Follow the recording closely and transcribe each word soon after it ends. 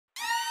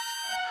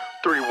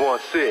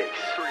316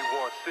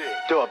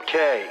 Dub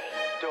K,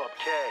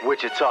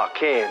 Wichita,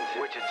 Kansas.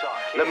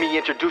 Let me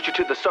introduce you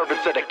to the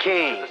servants of the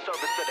King.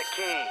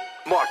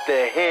 Mark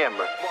the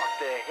Hammer,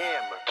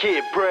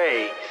 Kid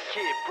Brie,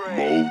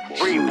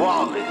 Brie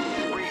Wallace.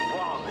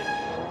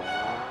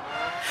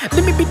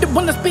 Let me be the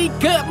one to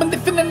speak up when they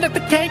feeling like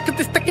they can't, cause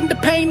they stuck in the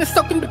pain and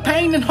soaking the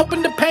pain and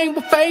hoping the pain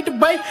will fade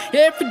away.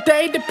 Every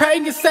day they pray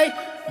and say,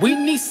 we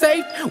need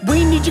safe,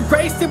 we need your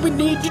grace, and we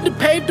need you to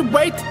pave the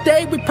way.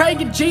 Today we pray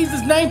in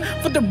Jesus' name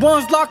for the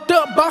ones locked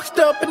up, boxed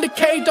up in the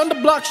cage on the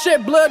block,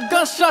 shed blood,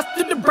 gunshots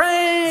to the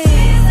brain.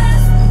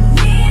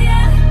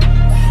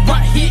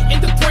 Right here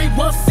in the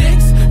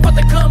 316, about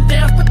to come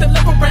down, split the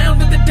love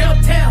around in the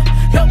downtown.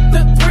 Help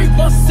the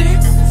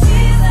 316.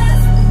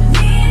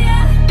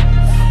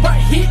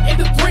 Right here in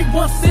the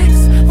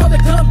 316, about to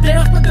come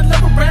down, split the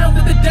love around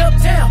in the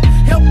downtown.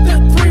 Help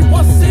the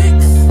 316.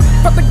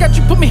 Father God,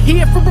 you put me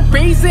here for a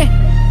reason,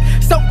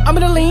 so I'm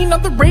gonna lean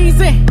on the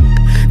reason.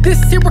 This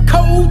here a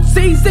cold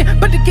season,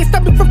 but it can't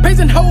stop me from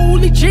praising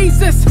holy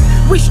Jesus.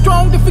 We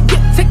strong if we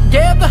get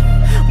together.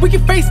 We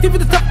can face even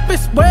the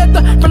toughest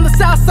weather. From the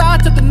south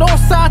side to the north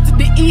side, to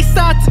the east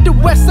side, to the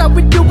west side,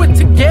 we do it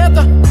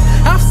together.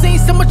 I've seen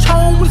so much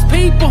homeless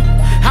people,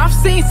 I've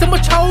seen so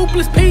much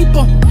hopeless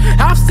people,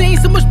 I've seen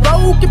so much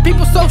broken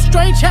people. So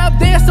strange how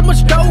there's so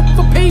much dope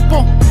for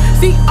people.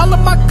 See, all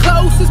of my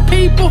closest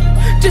people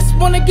just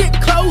wanna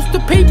get close to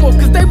people,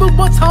 cause they were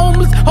once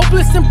homeless,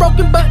 hopeless and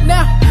broken, but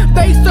now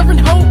they serving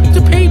hope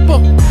to people.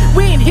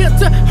 We ain't here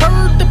to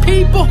hurt the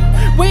people,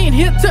 we ain't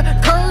here to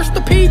curse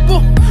the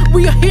people.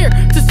 We are here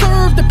to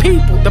serve the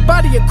people, the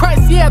body of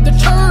Christ, yeah, the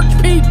church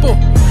people.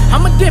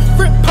 I'm a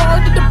different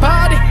part of the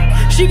body,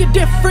 she a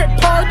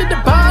different part of the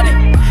body,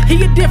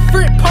 he a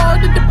different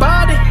part of the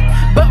body,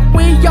 but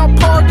we all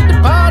part of the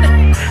body.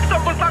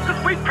 So as long as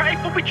we pray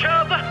for each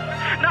other,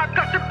 not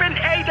gossip and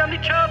hate on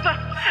each other,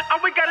 all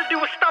we gotta do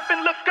is stop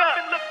and look up,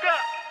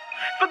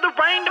 for the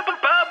rain up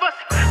above us.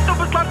 So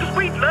as long as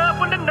we love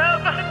one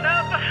another,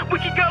 we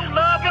can go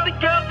love every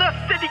other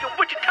city of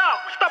Wichita.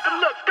 Stop and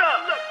look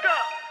up,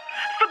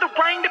 for the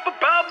rain up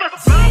above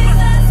us.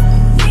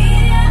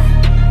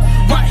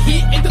 Right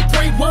here in the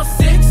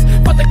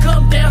 316, about to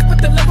come down,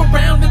 put the love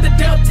around in the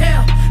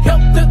downtown.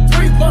 Help the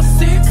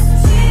 316.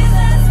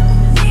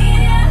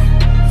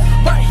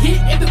 Right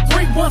here in the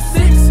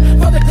 316,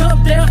 about to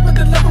come down, put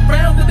the love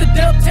around in the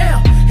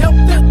downtown. Help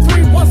the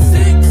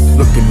 316.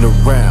 Looking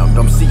around,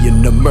 I'm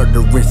seeing the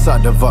murder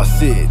inside of our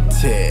city.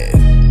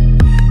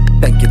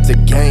 Think it's a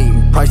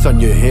game, price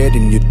on your head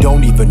and you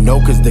don't even know,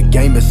 cause the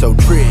game is so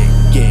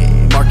tricky.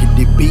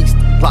 Marketed beast,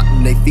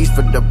 plotting they feast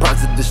for the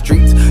prize of the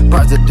streets.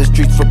 Prize of the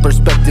streets for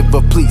perspective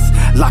of police.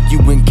 Lock you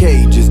in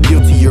cages,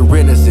 guilty or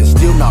innocent,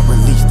 still not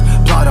released.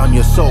 Plot on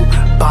your soul,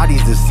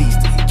 bodies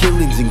deceased.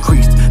 Killings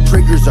increased,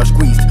 triggers are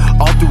squeezed.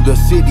 All through the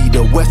city,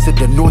 the west to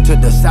the north to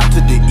the south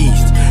to the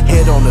east.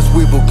 Head on a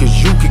swivel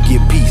cause you could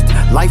get pieced.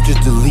 Life just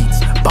deletes,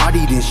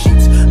 bodied in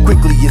sheets.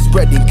 Quickly it's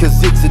spreading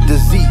cause it's a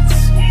disease.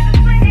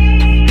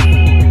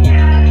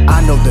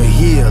 I know the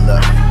healer,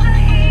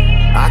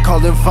 I call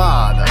him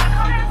father,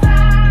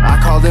 I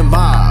call him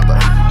mob,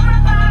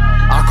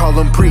 I call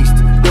him priest,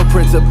 the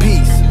prince of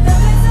peace,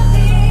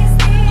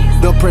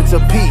 the prince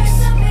of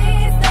peace.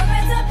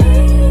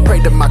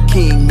 Pray to my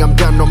king, I'm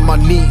down on my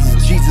knees.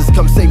 Jesus,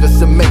 come save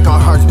us and make our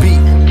hearts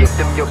beat. Give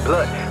them your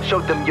blood,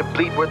 show them your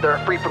bleed, where they're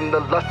free from the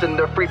lust and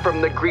they're free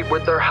from the greed, where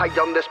they're high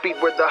on the speed,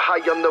 where they're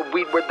high on the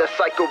weed, where the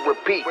cycle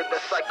repeats.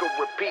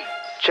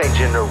 Change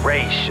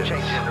generations.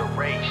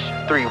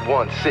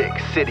 316,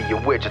 city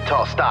of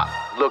Wichita, stop,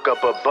 look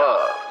up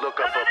above.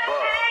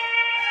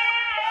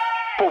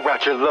 Pour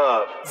out your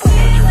love.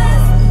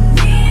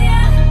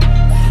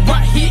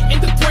 Right here in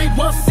the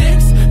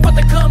 316, about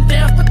to come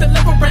down, put the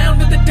love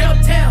around in the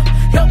downtown.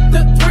 Help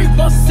the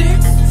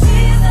 316.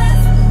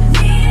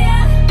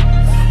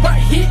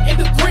 Right here in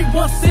the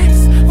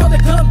 316, about to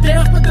come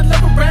down, put the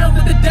love around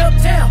in the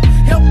downtown.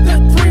 Help the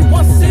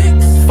 316.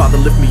 Father,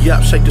 lift me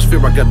up, shake this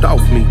fear I got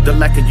off me. The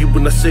lack of you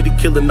in the city,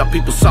 killing our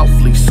people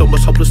softly. So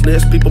much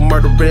hopelessness, people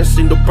murdering.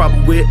 See no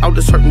problem with all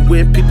this hurting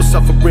when people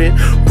suffering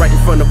right in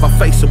front of our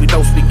face, so we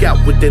don't speak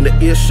out. Within the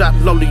earshot,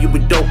 lonely and we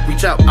don't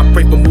reach out. I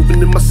pray for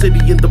moving in my city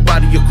in the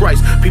body of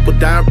Christ. People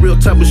dying real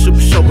time, we should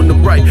be showing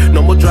them right.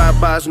 No more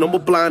drive-bys, no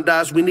more blind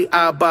eyes. We need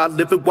eye-by,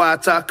 living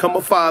wide tie. Come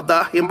a father,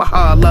 I hear my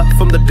holler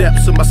from the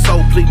depths of my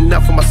soul, pleading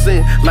out for my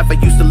sin. Life I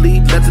used to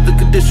lead led to the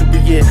condition we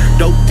in.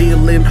 Dope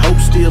dealing, hope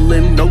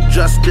stealing, no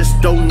justice.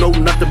 Don't know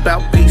nothing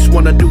about peace.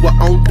 Wanna do our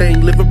own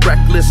thing, living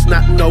reckless,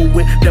 not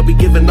knowing that we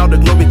giving all the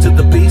glory to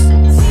the beast.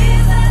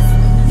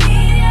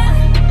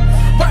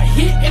 Right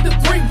here in the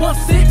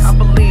 316, I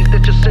believe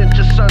that you sent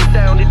your son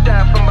down, he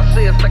died for my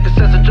sins, like it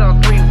says in John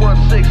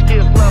 3:16.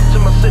 Give love to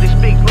my city,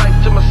 speak life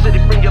to my city,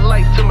 bring your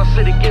light to my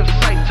city, give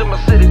sight to my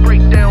city,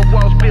 break down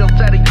walls built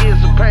out of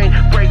years of pain,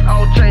 break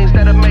all chains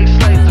that have made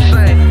slaves the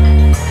same.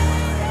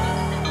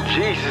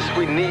 Jesus,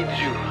 we need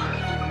you.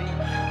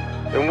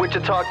 In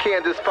Wichita,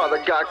 Kansas, Father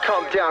God,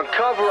 come down,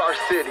 cover our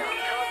city.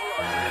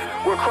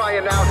 We're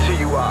crying out to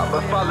you,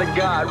 but Father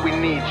God, we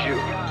need you.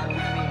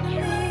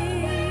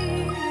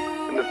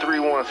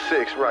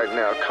 316 right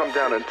now. Come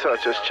down and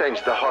touch us.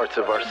 Change the hearts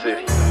of our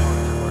city.